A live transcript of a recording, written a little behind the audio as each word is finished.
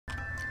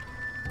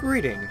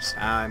Greetings,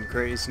 I'm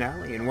Crazy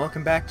Nally, and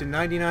welcome back to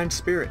 99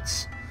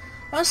 Spirits.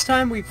 Last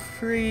time we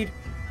freed...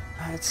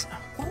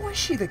 what was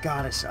she the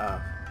goddess of?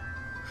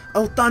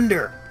 Oh,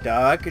 Thunder!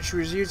 Duh, because she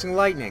was using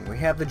lightning. We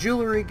have the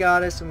Jewelry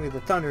Goddess, and we have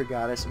the Thunder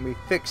Goddess, and we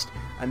fixed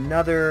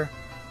another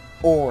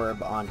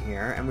orb on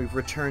here, and we've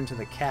returned to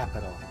the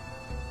capital.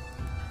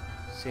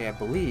 See, I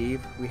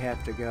believe we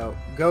have to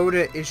go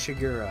to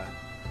Ishiguro.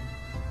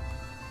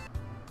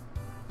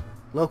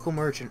 Local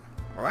merchant.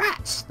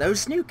 Rats!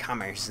 Those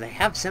newcomers, they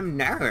have some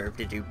nerve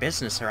to do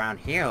business around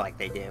here like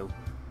they do.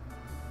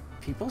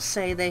 People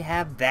say they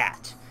have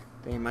that.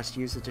 They must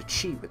use it to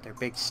cheat with their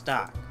big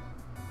stock.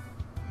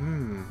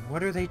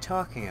 What are they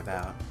talking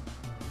about?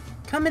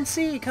 Come and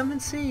see! Come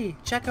and see!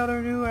 Check out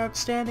our new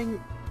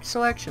outstanding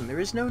selection.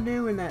 There is no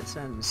new in that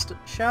sentence.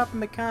 Shop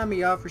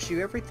Mikami offers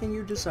you everything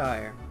you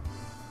desire.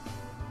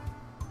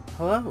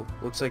 Hello.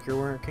 Looks like you're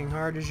working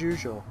hard as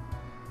usual.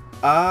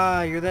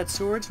 Ah, you're that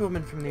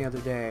swordswoman from the other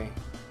day.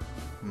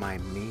 My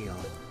meal.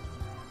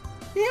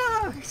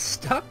 Yeah,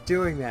 stop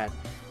doing that.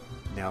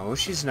 No,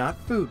 she's not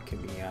food,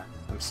 Kamiya.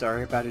 I'm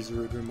sorry about his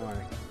rude remark.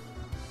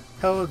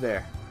 Hello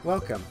there.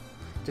 Welcome.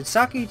 Did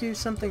Saki do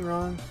something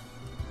wrong?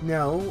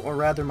 No, or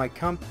rather my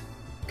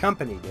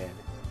company did.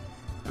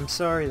 I'm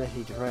sorry that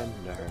he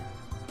threatened her.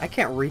 I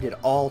can't read it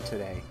all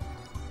today.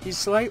 She's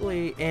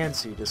slightly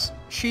antsy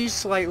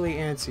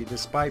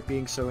despite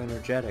being so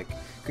energetic.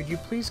 Could you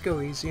please go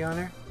easy on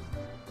her?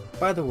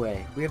 By the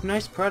way, we have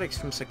nice products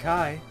from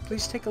Sakai.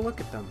 Please take a look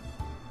at them.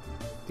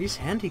 These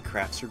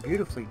handicrafts are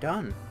beautifully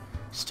done.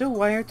 Still,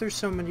 why aren't there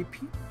so many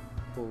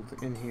people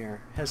in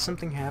here? Has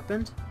something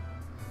happened?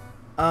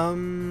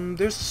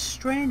 There's a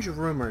strange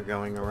rumor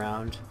going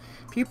around.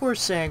 People are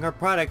saying our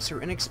products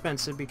are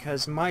inexpensive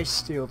because mice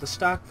steal the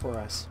stock for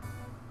us.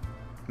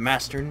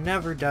 Master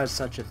never does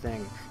such a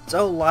thing. It's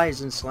all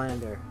lies and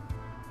slander.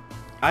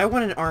 I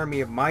want an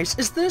army of mice.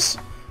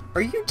 Are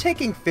you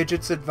taking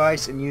Fidget's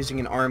advice and using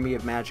an army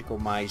of magical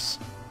mice?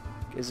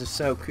 If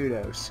so,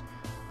 kudos.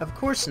 Of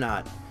course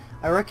not.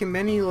 I reckon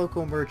many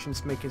local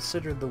merchants may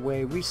consider the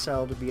way we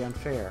sell to be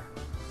unfair.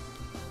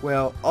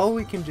 Well, all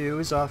we can do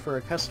is offer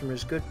our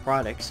customers good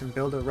products and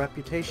build a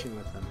reputation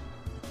with them.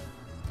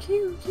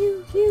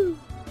 Phew.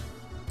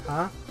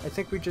 Huh? I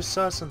think we just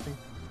saw something.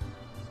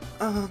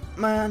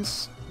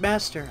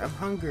 Master, I'm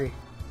hungry.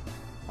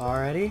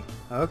 Already?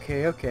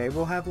 Okay,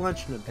 we'll have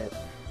lunch in a bit.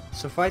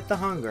 So fight the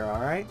hunger,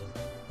 alright?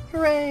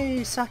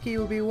 Hooray! Saki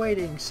will be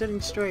waiting, sitting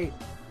straight.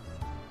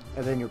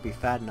 And then you'll be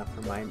fat enough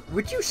for mine.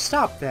 Would you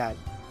stop that?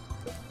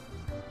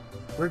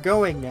 We're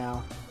going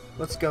now.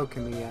 Let's go,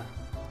 Kamiya.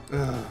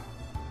 Ugh.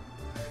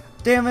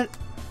 Damn it!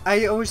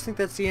 I always think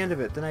that's the end of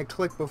it, then I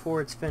click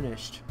before it's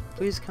finished.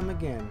 Please come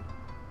again.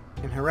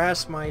 And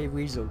harass my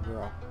weasel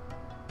girl.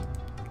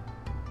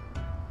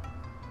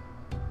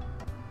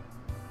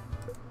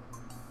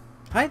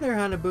 Hi there,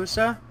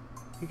 Hanabusa.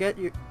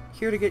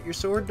 Here to get your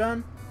sword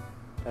done?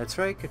 That's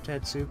right,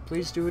 Kotetsu.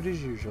 Please do it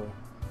as usual.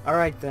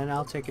 Alright then,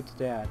 I'll take it to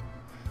Dad.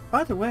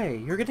 By the way,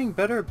 you're getting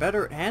better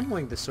at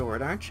handling the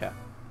sword, aren't you?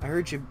 I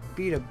heard you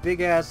beat a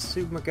big-ass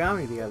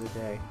Tsumagami the other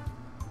day.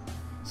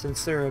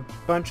 Since there are a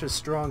bunch of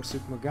strong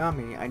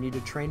Tsumagami, I need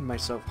to train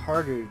myself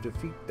harder to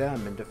defeat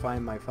them and to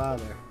find my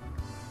father.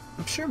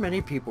 I'm sure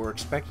many people were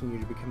expecting you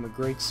to become a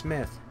great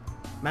smith.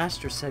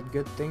 Master said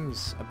good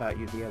things about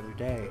you the other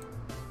day.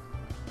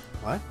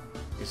 What?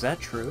 Is that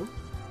true?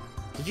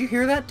 Did you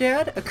hear that,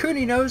 Dad?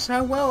 Akuni knows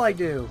how well I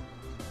do!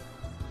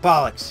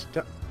 Bollocks!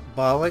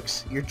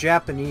 Bollocks? You're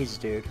Japanese,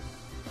 dude.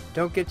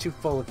 Don't get too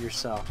full of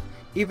yourself.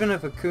 Even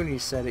if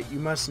Akuni said it, you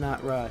must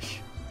not rush.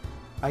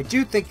 I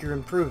do think you're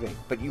improving,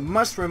 but you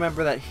must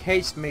remember that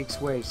haste makes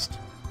waste.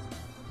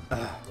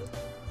 Ugh.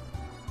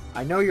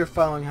 I know you're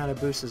following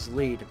Hanabusa's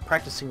lead,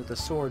 practicing with the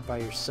sword by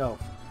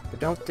yourself, but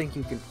don't think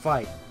you can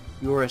fight.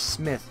 You are a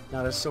smith,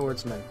 not a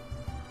swordsman.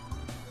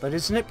 But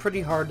isn't it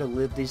pretty hard to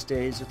live these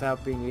days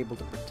without being able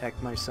to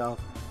protect myself?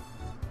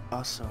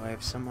 Also, I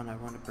have someone I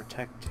want to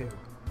protect too.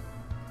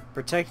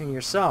 Protecting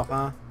yourself,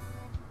 huh?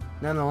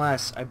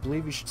 Nonetheless, I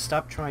believe you should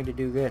stop trying to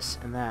do this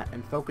and that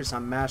and focus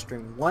on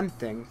mastering one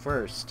thing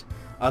first.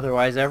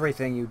 Otherwise,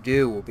 everything you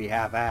do will be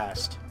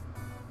half-assed.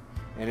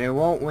 And it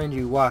won't win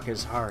you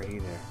Waka's heart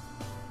either.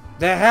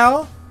 The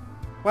hell?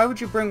 Why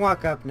would you bring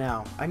Waka up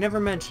now? I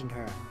never mentioned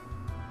her.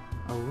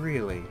 Oh,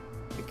 really?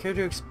 I care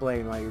to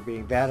explain why you're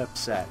being that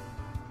upset.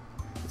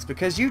 It's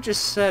because you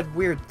just said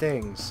weird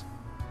things.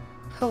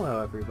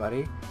 Hello,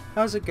 everybody.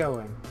 How's it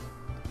going?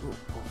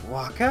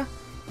 Waka?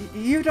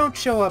 You don't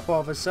show up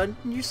all of a sudden.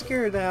 You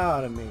scared the hell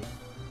out of me.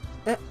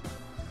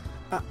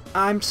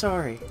 I'm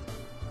sorry.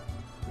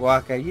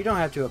 Waka, you don't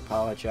have to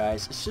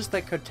apologize. It's just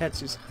that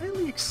Kotetsu's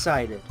highly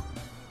excited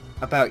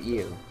about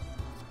you.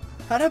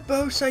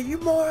 Hanabusa, you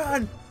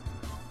moron!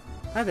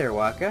 Hi there,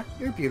 Waka.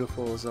 You're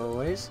beautiful as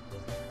always.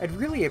 I'd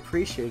really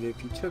appreciate it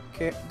if you took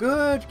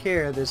good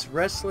care of this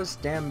restless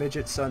damn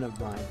midget son of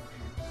mine.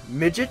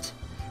 Midget?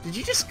 Did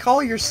you just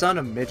call your son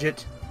a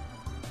midget?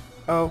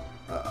 Oh,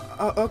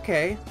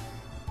 okay.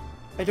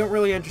 I don't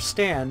really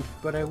understand,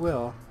 but I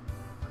will.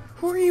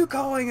 Who are you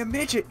calling a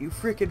midget, you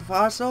frickin'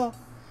 fossil?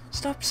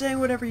 Stop saying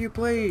whatever you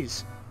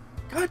please.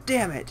 God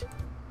damn it.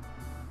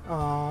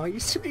 Aw, you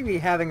seem to be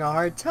having a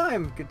hard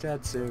time,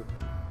 Kotetsu.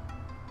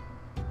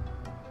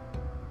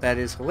 That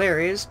is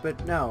hilarious,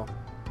 but no.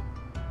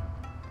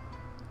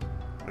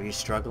 Are you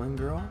struggling,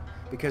 girl?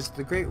 Because of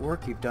the great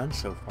work you've done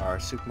so far,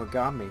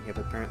 Tsukumogami have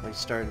apparently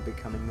started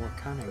becoming more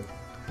cunning.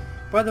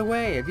 By the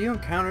way, have you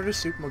encountered a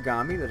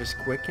Tsukumogami that is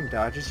quick and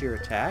dodges your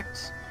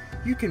attacks?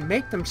 You can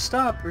make them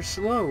stop or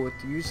slow with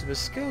the use of a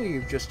skill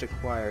you've just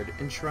acquired,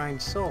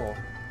 Enshrined Soul.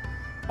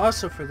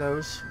 Also, for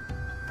those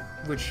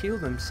which heal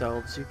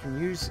themselves, you can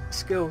use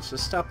skills to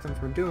stop them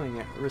from doing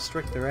it or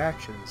restrict their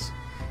actions.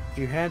 If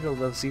you handle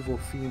those evil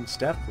fiends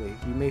deftly,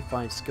 you may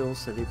find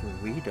skills that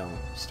even we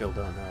still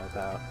don't know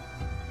about.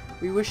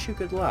 We wish you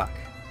good luck.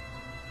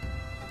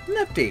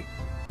 Nifty!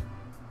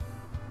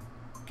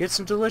 Get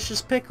some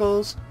delicious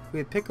pickles. We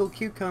have pickled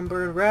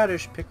cucumber and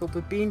radish pickled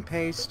with bean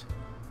paste.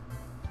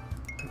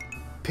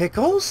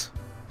 Pickles?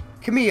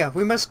 Kamiya,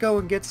 we must go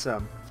and get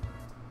some.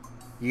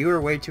 You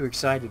are way too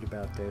excited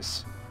about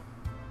this.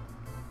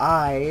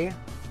 I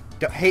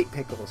hate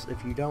pickles.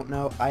 If you don't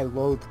know, I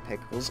loathe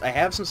pickles. I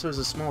have since I was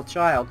a small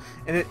child,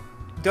 and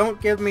don't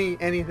give me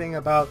anything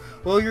about,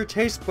 well, your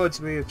taste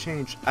buds may have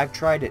changed. I've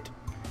tried it.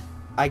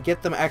 I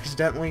get them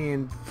accidentally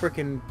in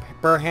frickin'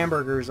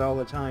 hamburgers all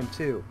the time,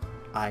 too.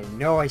 I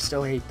know I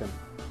still hate them.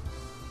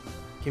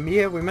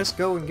 Kamiya, we must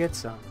go and get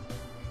some.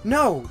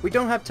 No! We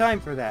don't have time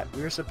for that.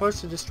 We are supposed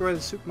to destroy the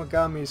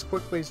Tsukumogami as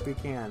quickly as we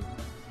can.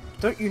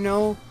 Don't you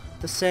know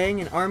the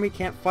saying, an army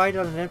can't fight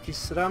on an empty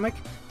stomach?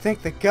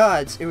 Thank the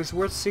gods, it was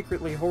worth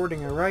secretly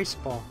hoarding a rice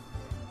ball.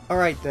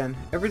 Alright then,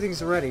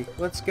 everything's ready.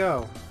 Let's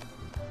go.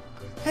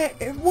 Hey,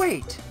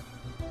 wait!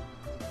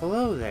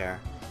 Hello there.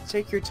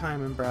 Take your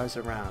time and browse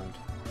around.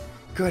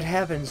 Good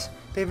heavens,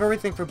 they have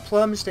everything from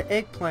plums to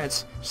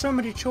eggplants. So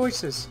many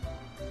choices.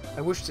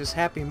 I wish this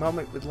happy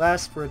moment would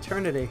last for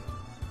eternity.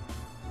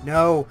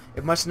 No,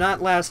 it must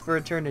not last for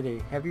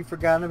eternity. Have you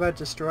forgotten about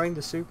destroying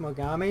the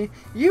Tsukumogami?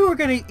 You were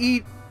gonna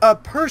eat a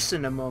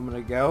person a moment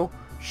ago.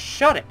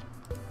 Shut it!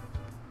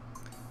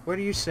 What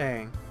are you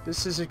saying?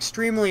 This is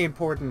extremely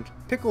important.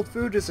 Pickled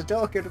food is a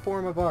delicate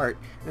form of art,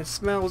 and it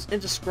smells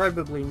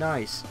indescribably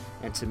nice.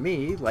 And to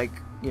me, like,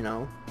 you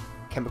know,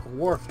 chemical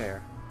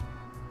warfare.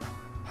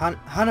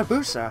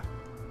 Hanabusa!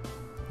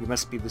 You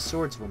must be the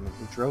swordswoman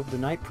who drove the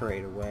night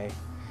parade away.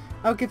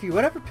 I'll give you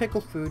whatever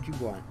pickled food you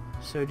want.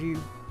 So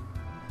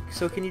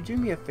can you do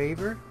me a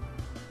favor?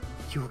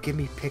 You will give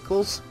me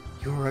pickles?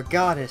 You're a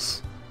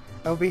goddess.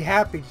 I'll be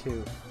happy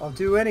to. I'll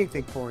do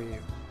anything for you.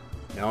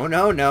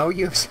 No,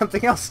 you have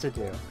something else to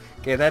do.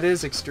 Okay, that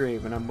is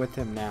extreme, and I'm with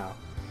him now.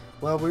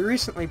 Well, we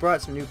recently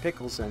brought some new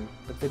pickles in,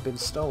 but they've been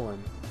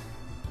stolen.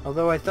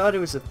 Although I thought it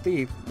was a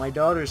thief, my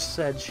daughter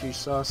said she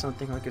saw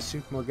something like a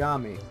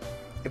Tsukumogami.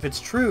 If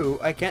it's true,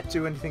 I can't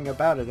do anything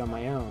about it on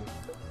my own.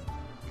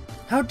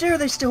 How dare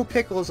they steal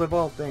pickles of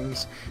all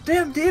things?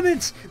 Damn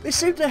demons! They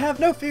seem to have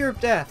no fear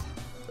of death.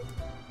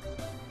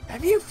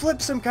 Have you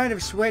flipped some kind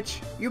of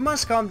switch? You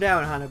must calm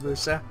down,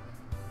 Hanabusa.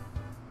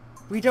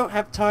 We don't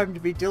have time to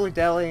be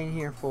dilly-dallying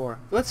here for.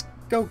 Let's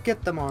go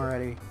get them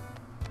already.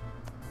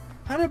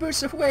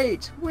 Hanabusa,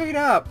 wait! Wait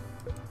up!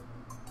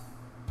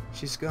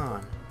 She's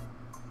gone.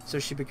 So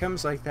she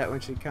becomes like that when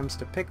she comes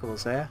to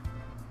pickles, eh?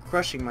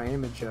 Crushing my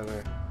image of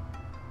her.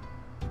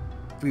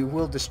 We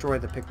will destroy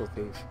the pickle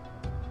thief.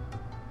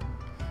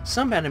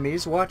 Some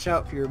enemies watch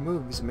out for your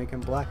moves and make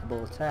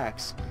unblockable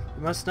attacks.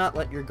 You must not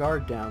let your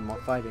guard down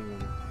while fighting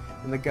them.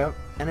 When the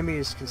enemy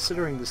is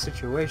considering the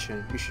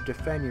situation, you should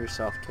defend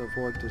yourself to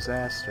avoid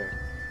disaster.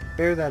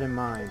 Bear that in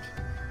mind.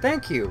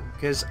 Thank you,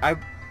 because I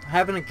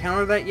haven't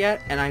encountered that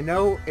yet, and I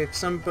know if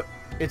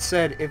it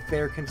said if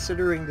they're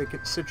considering the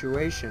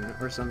situation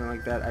or something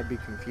like that, I'd be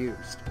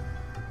confused.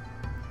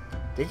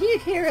 Did you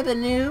hear the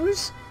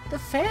news? The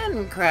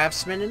fan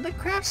craftsman in the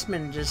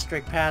craftsman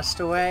district passed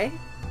away.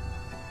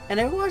 And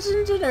it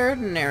wasn't an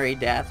ordinary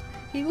death.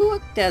 He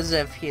looked as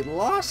if he'd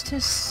lost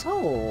his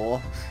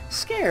soul.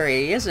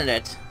 Scary, isn't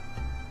it?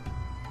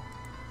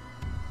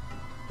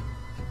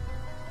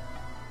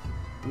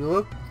 You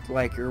look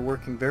like you're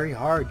working very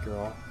hard,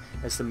 girl.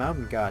 As the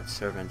Mountain God's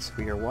servants,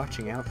 we are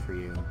watching out for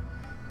you.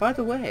 By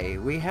the way,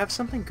 we have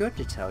something good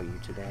to tell you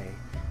today.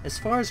 As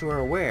far as we're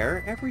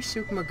aware, every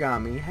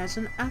Tsukumogami has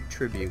an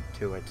attribute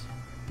to it.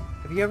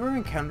 Have you ever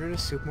encountered a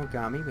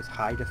Tsukumogami with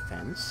high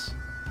defense?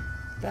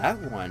 That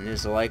one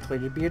is likely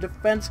to be a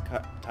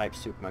defense-type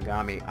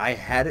Tsukumogami. I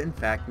had in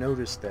fact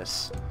noticed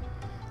this.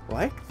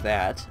 Like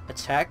that,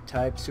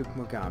 attack-type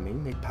Tsukumogami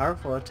make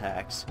powerful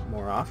attacks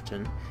more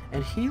often,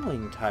 and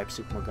healing-type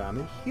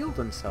Tsukumogami heal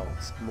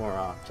themselves more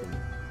often.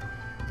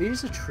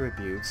 These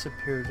attributes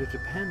appear to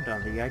depend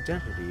on the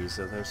identities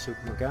of those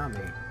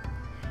Tsukumogami.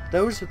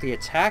 Those with the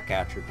attack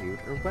attribute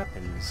are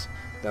weapons.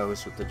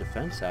 Those with the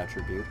defense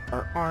attribute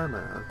are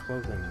armor or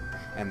clothing,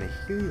 and the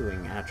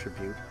healing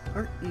attribute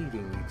are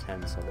eating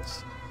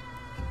utensils.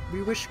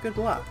 We wish good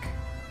luck.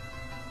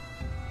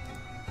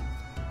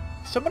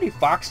 So many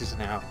foxes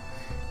now.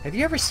 Have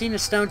you ever seen a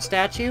stone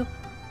statue?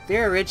 They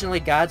are originally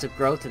gods of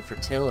growth and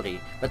fertility,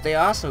 but they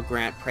also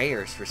grant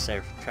prayers for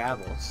safe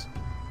travels.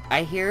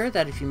 I hear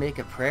that if you make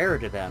a prayer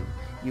to them,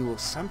 you will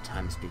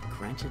sometimes be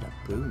granted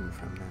a boon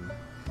from them.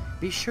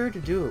 Be sure to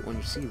do it when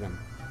you see them.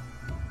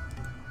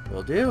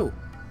 Will do.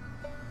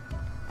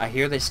 I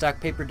hear they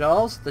stock paper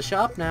dolls at the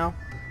shop now.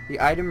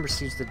 The item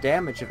receives the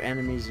damage of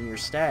enemies in your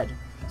stead.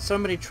 So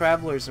many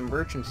travelers and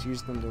merchants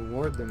use them to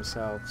ward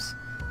themselves.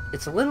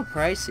 It's a little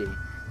pricey,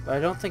 but I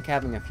don't think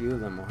having a few of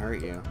them will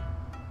hurt you.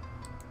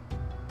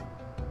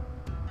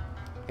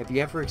 Have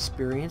you ever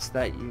experienced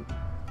that you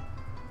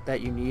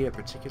need a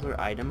particular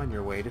item on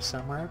your way to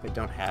somewhere but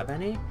don't have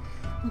any?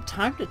 From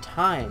time to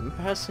time,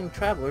 passing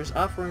travelers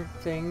offering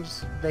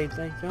things they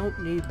don't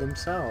need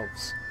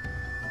themselves.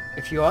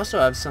 If you also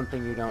have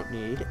something you don't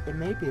need, it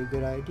may be a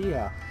good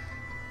idea.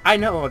 I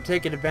know, I'm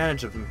taking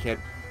advantage of him, kid.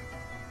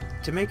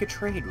 To make a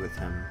trade with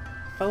him.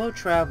 Fellow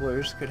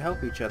travelers could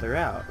help each other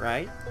out,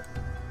 right?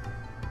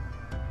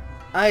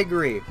 I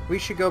agree. We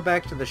should go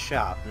back to the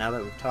shop now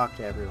that we've talked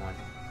to everyone.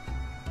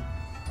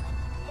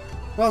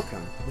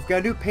 Welcome. We've got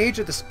a new page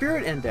of the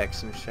Spirit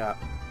Index in the shop.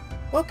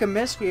 Welcome,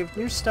 miss. We have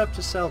new stuff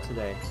to sell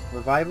today.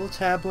 Revival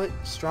Tablet,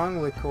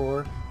 Strong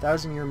Liquor,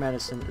 1000-Year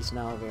Medicine is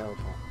now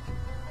available.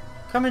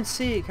 Come and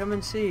see, come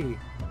and see.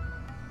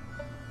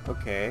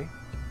 Okay.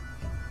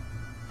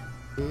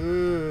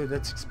 Ooh,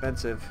 that's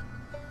expensive.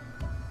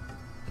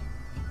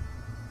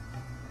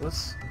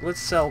 Let's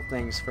sell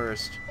things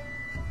first.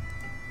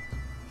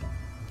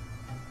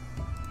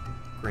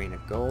 Grain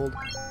of gold.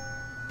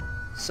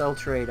 Sell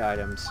trade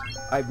items.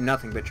 I have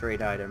nothing but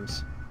trade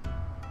items.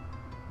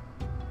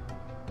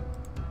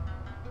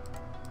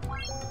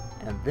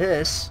 And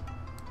this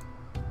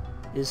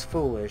is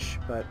foolish,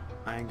 but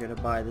I'm gonna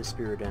buy the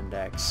Spirit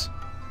Index.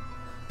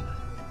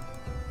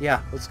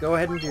 Yeah, let's go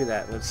ahead and do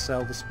that. Let's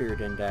sell the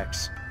Spirit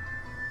Index.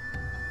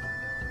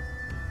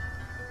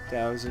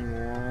 Dousing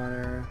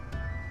water.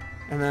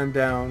 And then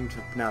down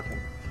to nothing.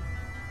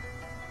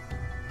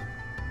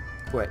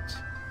 Quit.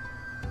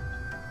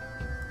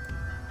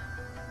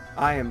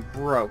 I am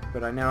broke,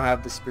 but I now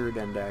have the Spirit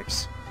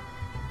Index.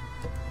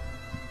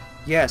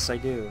 Yes, I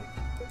do.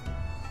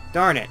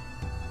 Darn it.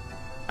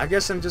 I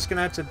guess I'm just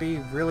gonna have to be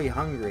really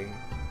hungry.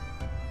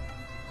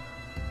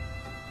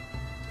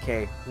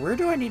 Okay, where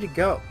do I need to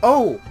go?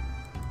 Oh!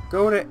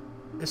 Go to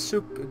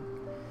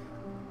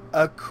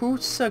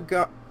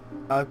Akusagara.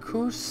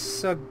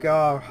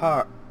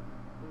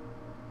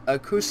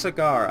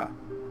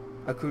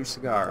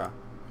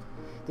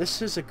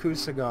 This is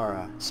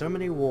Akusagara. So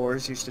many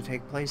wars used to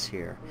take place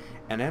here,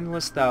 and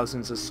endless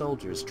thousands of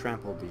soldiers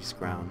trampled these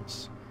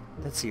grounds.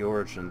 That's the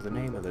origin of the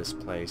name of this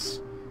place.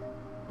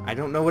 I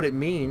don't know what it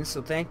means,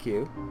 so thank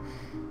you.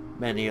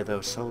 Many of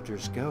those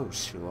soldiers'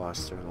 ghosts who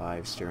lost their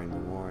lives during the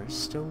wars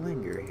still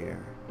linger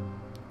here.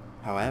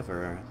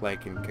 However,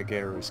 like in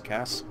Kageru's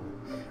castle,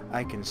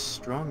 I can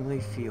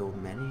strongly feel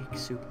many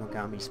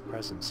Tsukumogami's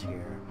presence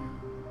here,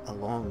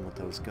 along with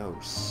those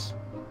ghosts.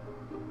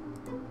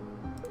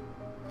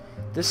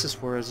 This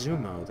is where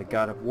Azumo, the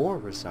god of war,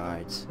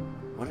 resides.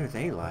 What are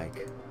they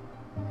like?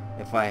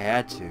 If I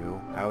had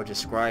to, I would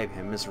describe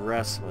him as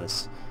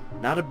restless.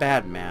 Not a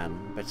bad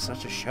man, but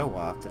such a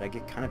show-off that I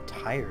get kind of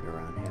tired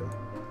around him.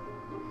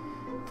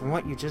 From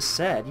what you just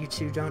said, you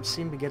two don't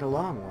seem to get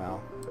along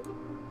well.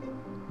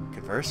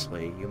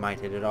 Conversely, you might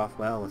hit it off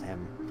well with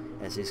him,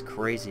 as he's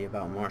crazy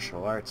about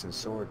martial arts and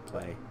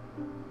swordplay.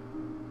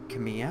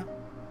 Kamiya?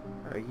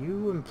 Are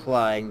you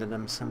implying that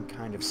I'm some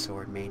kind of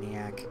sword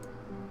maniac?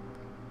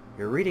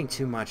 You're reading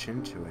too much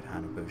into it,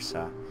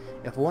 Hanabusa.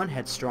 If one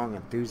had strong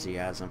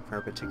enthusiasm for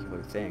a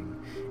particular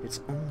thing, it's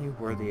only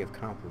worthy of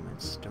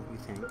compliments, don't you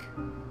think?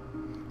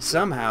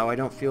 Somehow I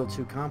don't feel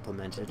too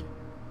complimented.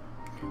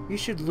 You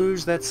should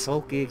lose that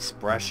sulky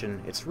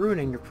expression. It's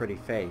ruining your pretty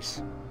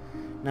face.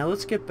 Now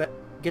let's get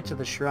to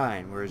the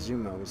shrine where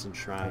Azumo is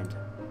enshrined.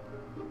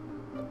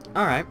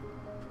 Alright,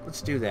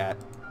 let's do that.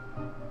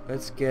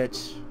 Let's get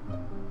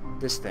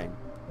this thing.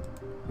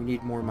 We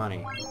need more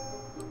money.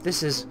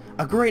 This is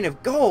a grain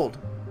of gold!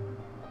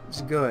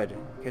 It's good,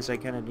 because I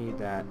kind of need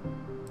that.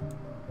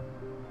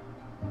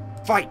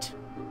 Fight!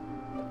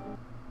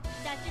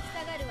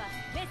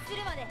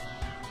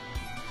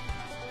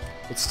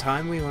 It's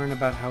time we learn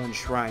about how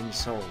Enshrined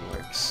Soul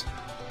works.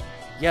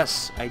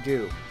 Yes, I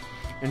do.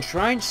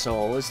 Enshrined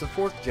Soul is the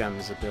fourth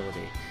gem's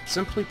ability.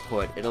 Simply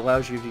put, it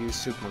allows you to use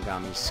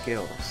Tsukumogami's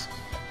skills.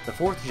 The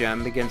fourth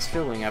gem begins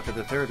filling after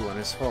the third one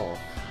is full,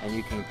 and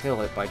you can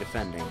fill it by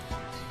defending.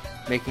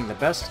 Making the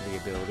best of the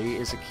ability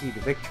is a key to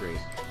victory,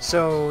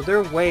 so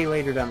they're way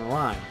later down the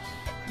line.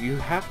 You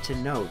have to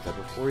note that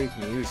before you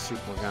can use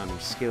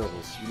Tsukumogami's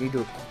skills, you need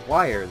to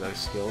acquire those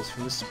skills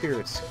from the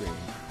Spirit Screen.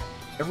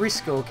 Every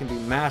skill can be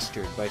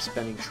mastered by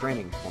spending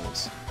training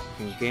points.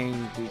 You can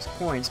gain these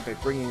points by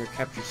bringing or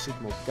capturing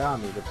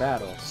Tsukumogami to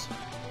battles.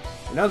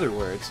 In other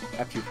words,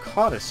 after you've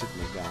caught a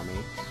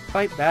Tsukumogami,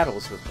 fight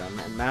battles with them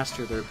and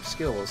master their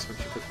skills once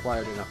you've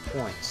acquired enough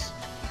points.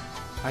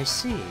 I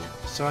see,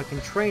 so I can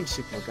train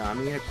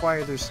Tsukumogami and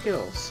acquire their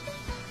skills.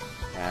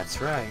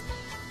 That's right.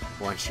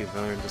 Once you've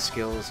learned the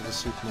skills of a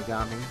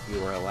Tsukumogami,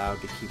 you are allowed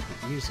to keep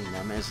using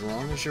them as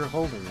long as you're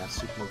holding that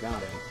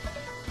Tsukumogami.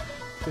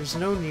 There's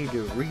no need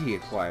to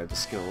reacquire the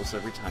skills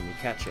every time you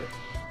catch it.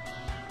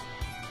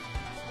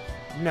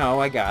 No,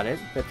 I got it,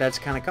 but that's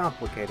kind of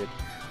complicated.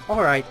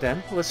 Alright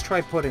then, let's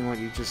try putting what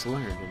you just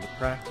learned into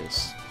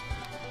practice.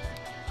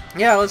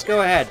 Yeah, let's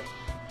go ahead.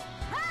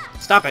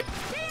 Stop it!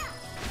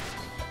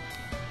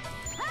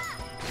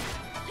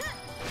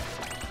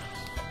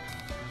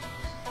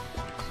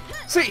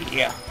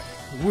 C!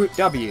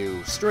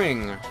 W,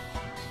 string.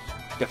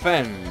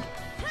 Defend.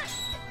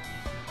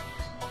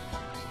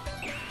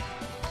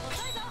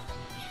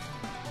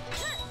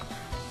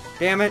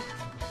 Damn it!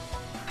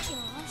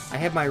 I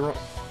had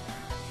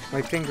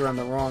my finger on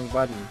the wrong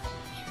button.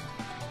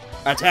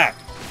 Attack!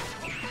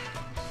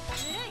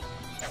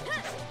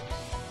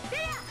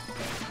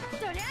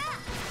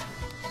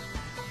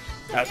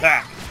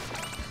 Attack!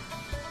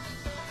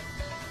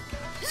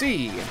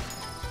 C!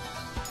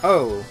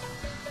 O!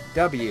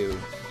 W!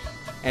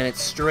 And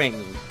it's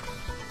string.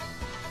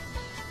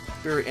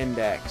 Spirit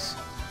index.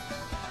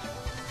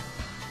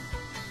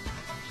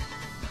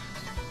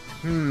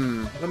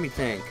 Let me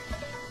think.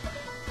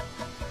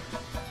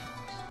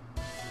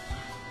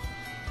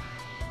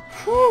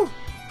 Whew!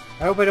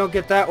 I hope I don't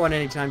get that one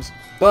anytime.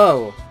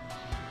 Bow!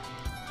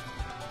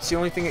 It's the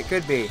only thing it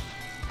could be.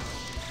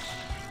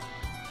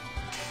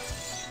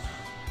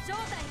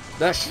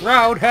 The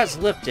shroud has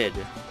lifted!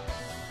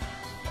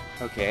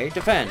 Okay,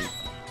 defend.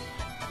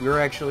 We're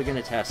actually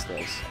gonna test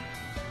this.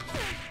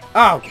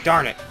 Oh,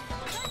 darn it!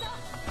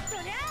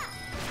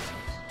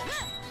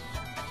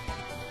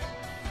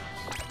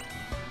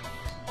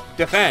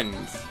 Defend!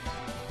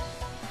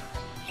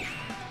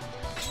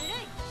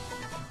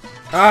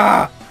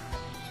 Ah!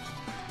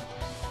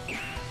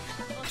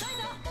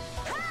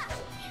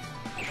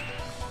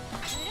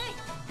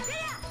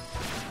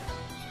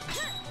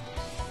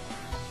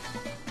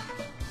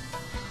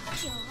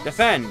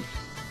 Defend!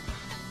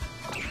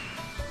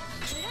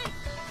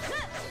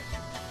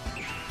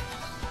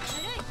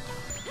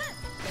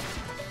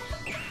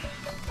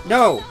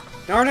 No!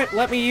 Darn it,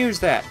 let me use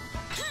that!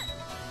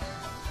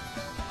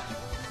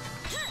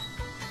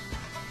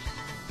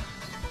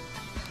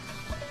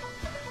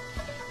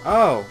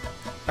 Oh!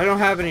 I don't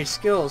have any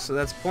skills, so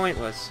that's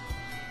pointless.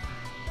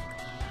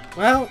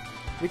 Well,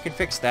 we can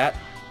fix that.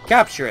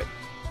 Capture it!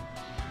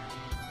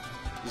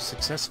 You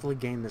successfully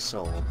gained the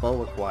soul.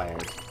 Bow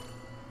acquired.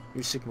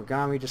 New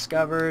Tsukumogami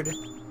discovered.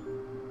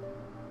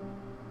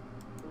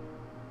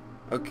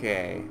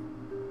 Okay.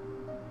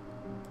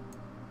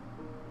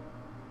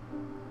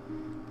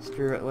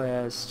 Spirit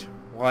list.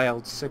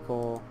 Wild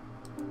sickle.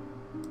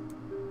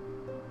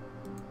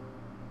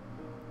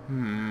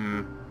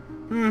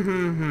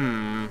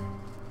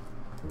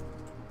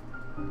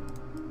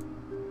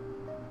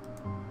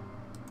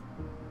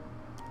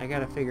 I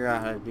gotta figure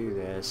out how to do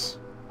this.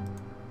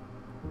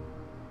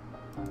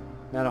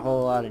 Not a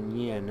whole lot in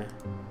yin.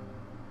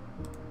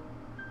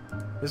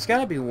 There's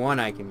gotta be one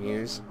I can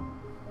use.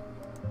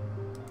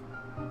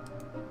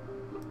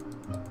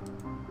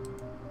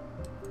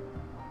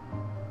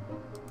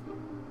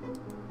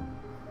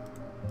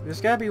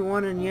 There's gotta be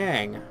one in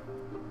yang.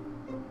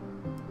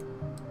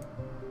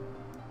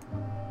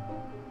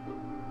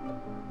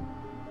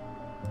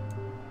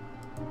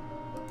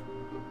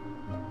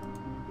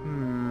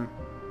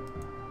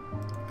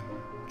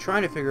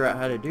 Trying to figure out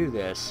how to do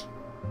this.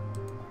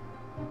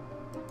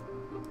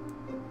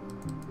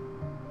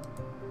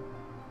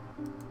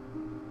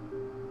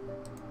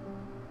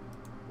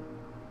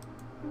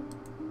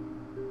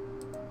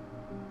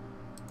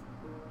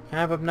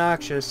 Kind of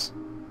obnoxious.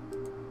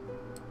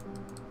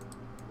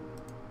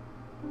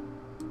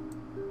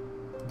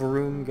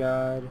 Broom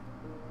God.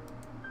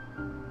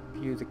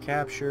 View the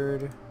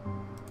captured.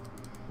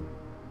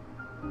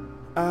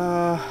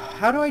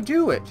 How do I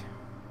do it?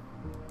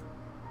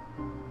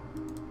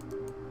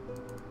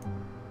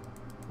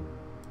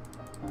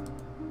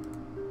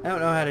 I don't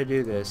know how to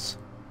do this.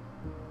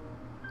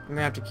 I'm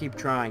gonna have to keep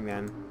trying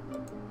then.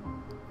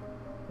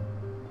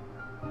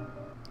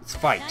 Let's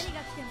fight.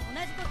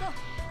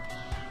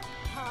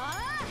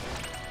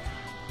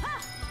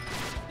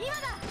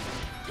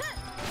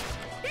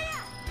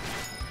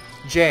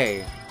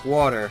 J.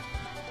 Water.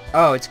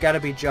 Oh, it's gotta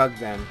be Jug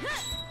then.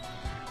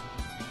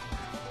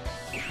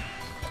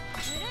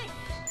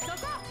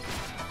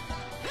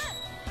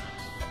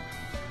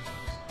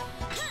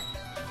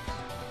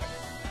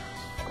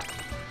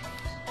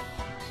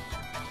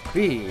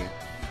 B.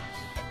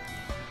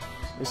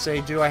 They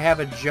say, do I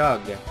have a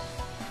jug?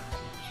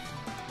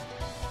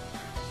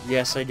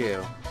 Yes, I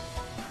do.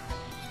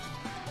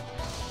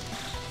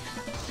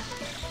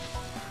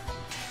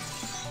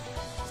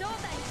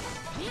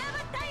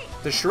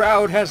 The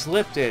shroud has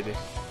lifted.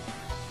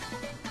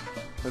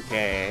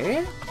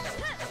 Okay.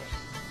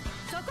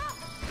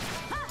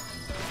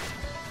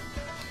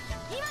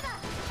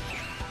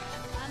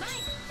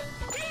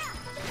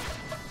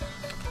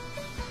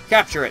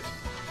 Capture it.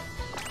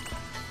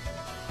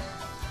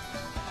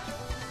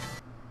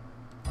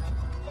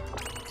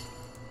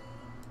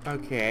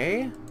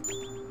 Okay.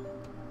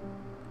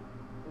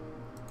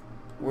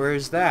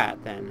 Where's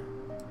that, then?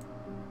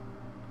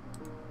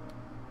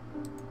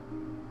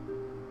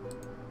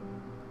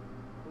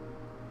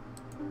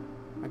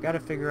 I gotta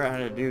figure out how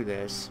to do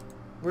this.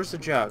 Where's the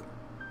jug?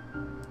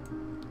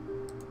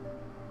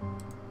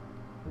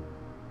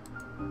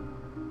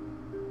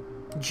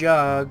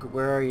 Jug,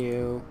 where are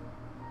you?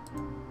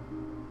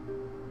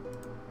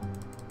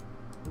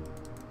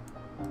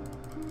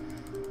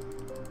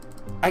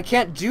 I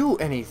can't do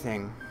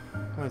anything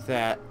with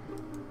that.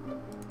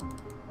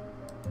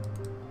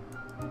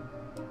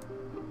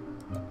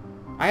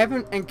 I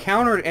haven't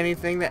encountered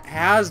anything that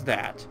has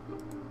that.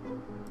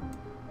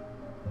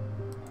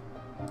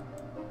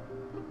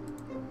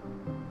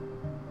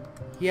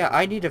 Yeah,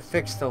 I need to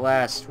fix the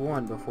last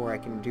one before I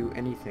can do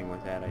anything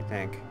with that, I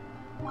think.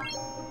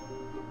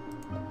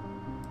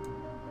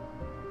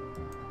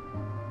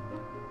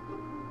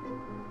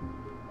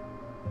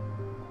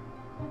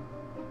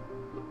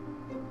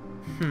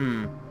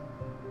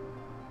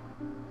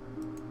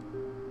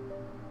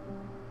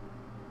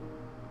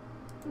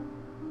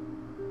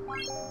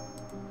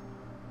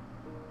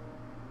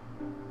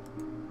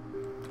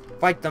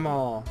 Fight them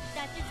all.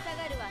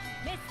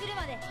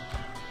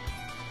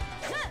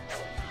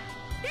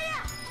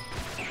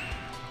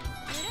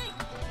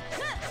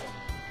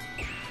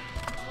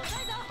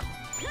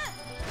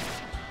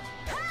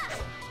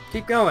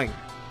 Keep going.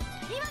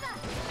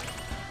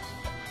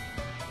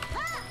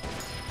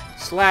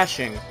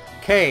 Slashing.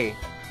 K.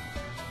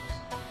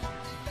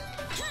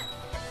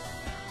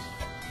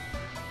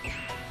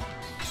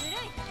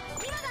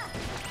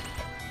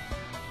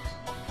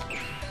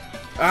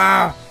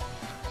 Ah!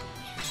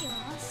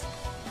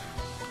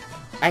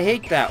 I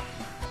hate that.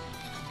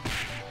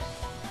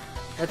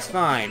 That's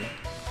fine.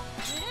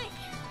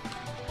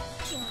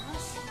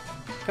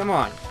 Come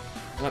on.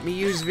 Let me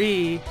use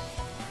V.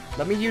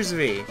 Let me use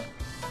V.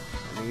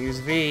 Let me use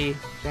V.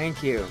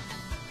 Thank you.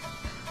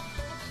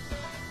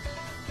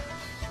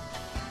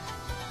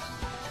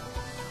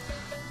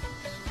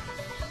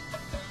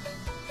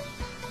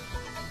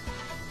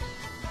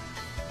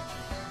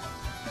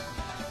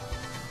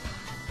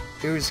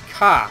 It was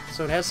Ka,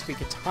 so it has to be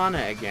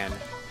Katana again.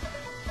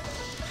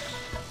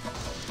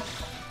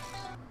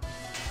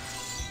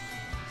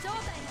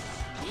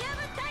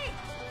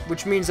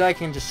 Which means I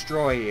can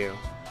destroy you.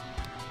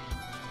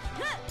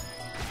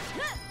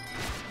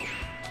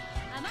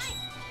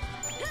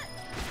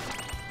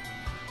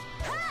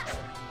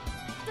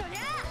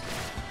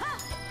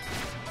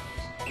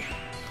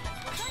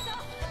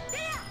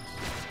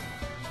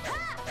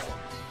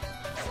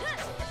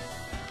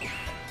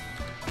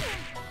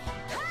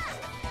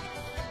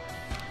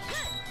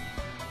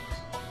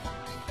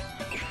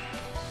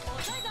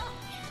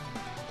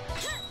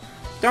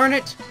 Darn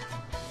it!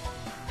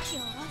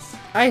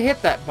 I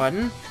hit that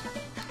button.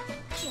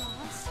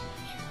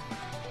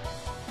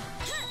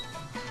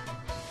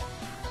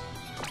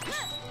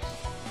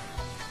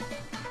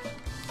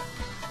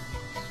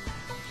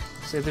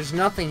 So there's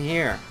nothing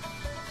here.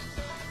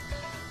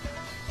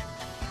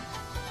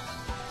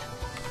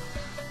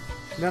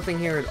 Nothing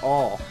here at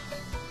all.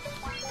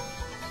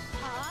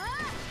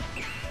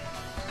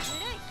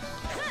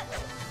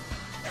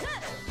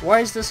 Why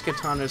is this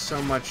katana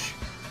so much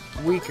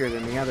weaker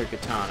than the other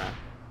katana?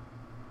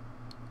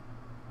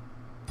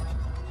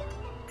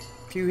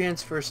 Few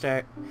hints first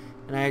act,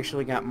 and I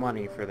actually got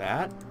money for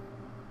that.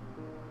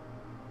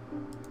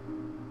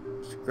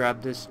 Let's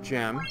grab this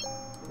gem.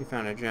 We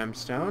found a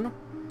gemstone.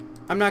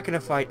 I'm not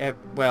gonna fight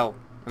well,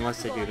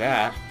 unless they do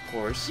that, of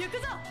course.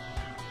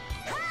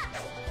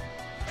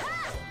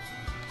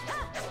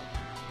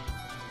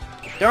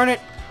 Darn it!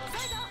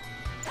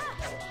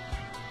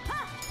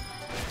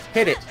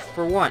 Hit it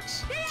for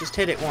once. Just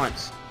hit it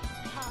once.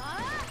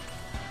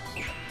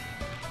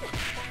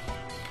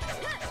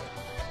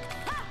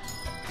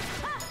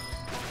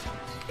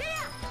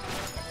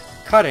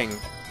 Cutting.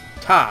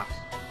 Ta.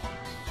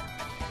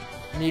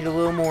 Need a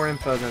little more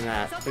info than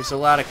that. There's a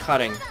lot of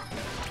cutting.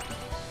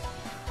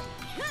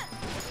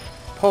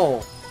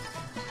 Pull.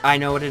 I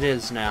know what it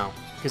is now,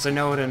 because I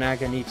know what a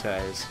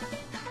Naginata is.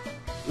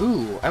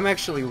 Ooh, I'm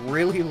actually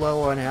really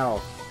low on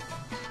health.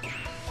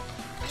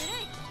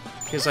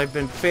 Because I've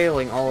been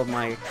failing all of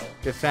my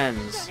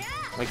defense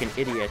like an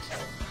idiot.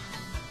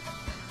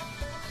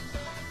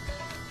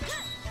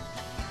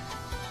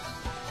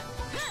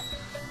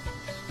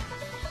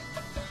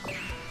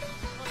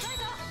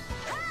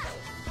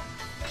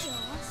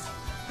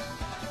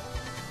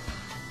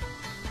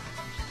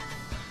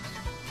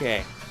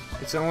 Okay,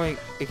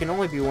 it can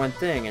only be one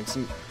thing.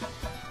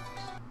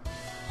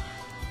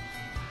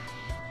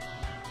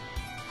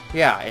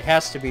 Yeah, it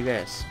has to be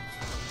this.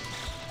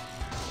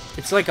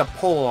 It's like a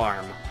pole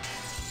arm.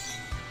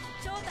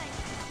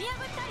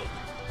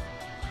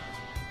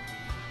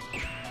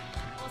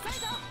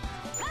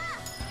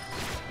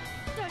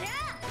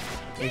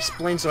 It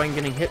explains why I'm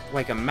getting hit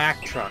like a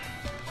Mack truck.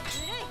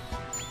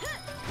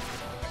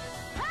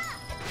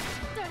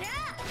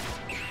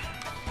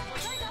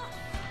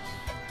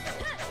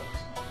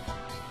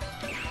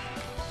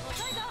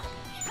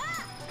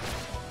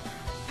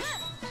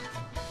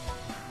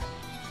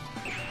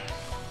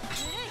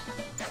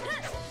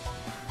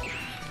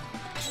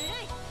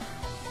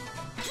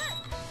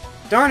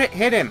 Darn it,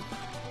 hit him!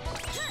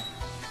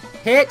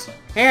 Hit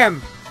him!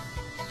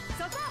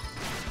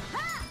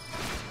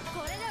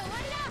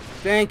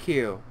 Thank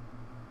you.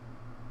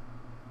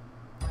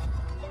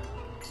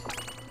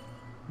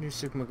 New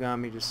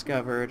Tsukumogami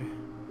discovered.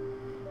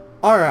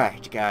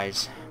 Alright,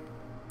 guys.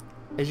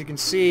 As you can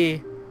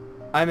see,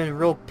 I'm in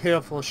real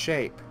pitiful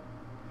shape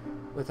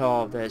with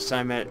all of this.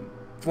 I'm at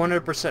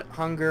 100%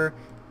 hunger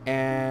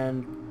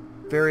and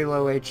very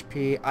low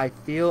HP. I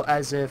feel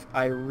as if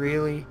I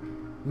really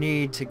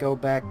need to go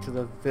back to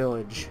the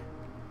village.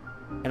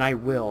 And I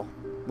will.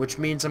 Which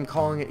means I'm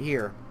calling it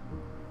here.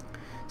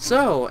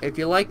 So, if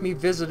you like me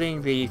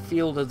visiting the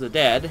Field of the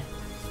Dead,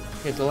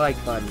 hit the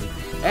like button.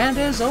 And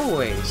as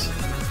always,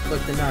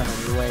 click the 9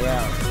 on your way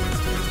out.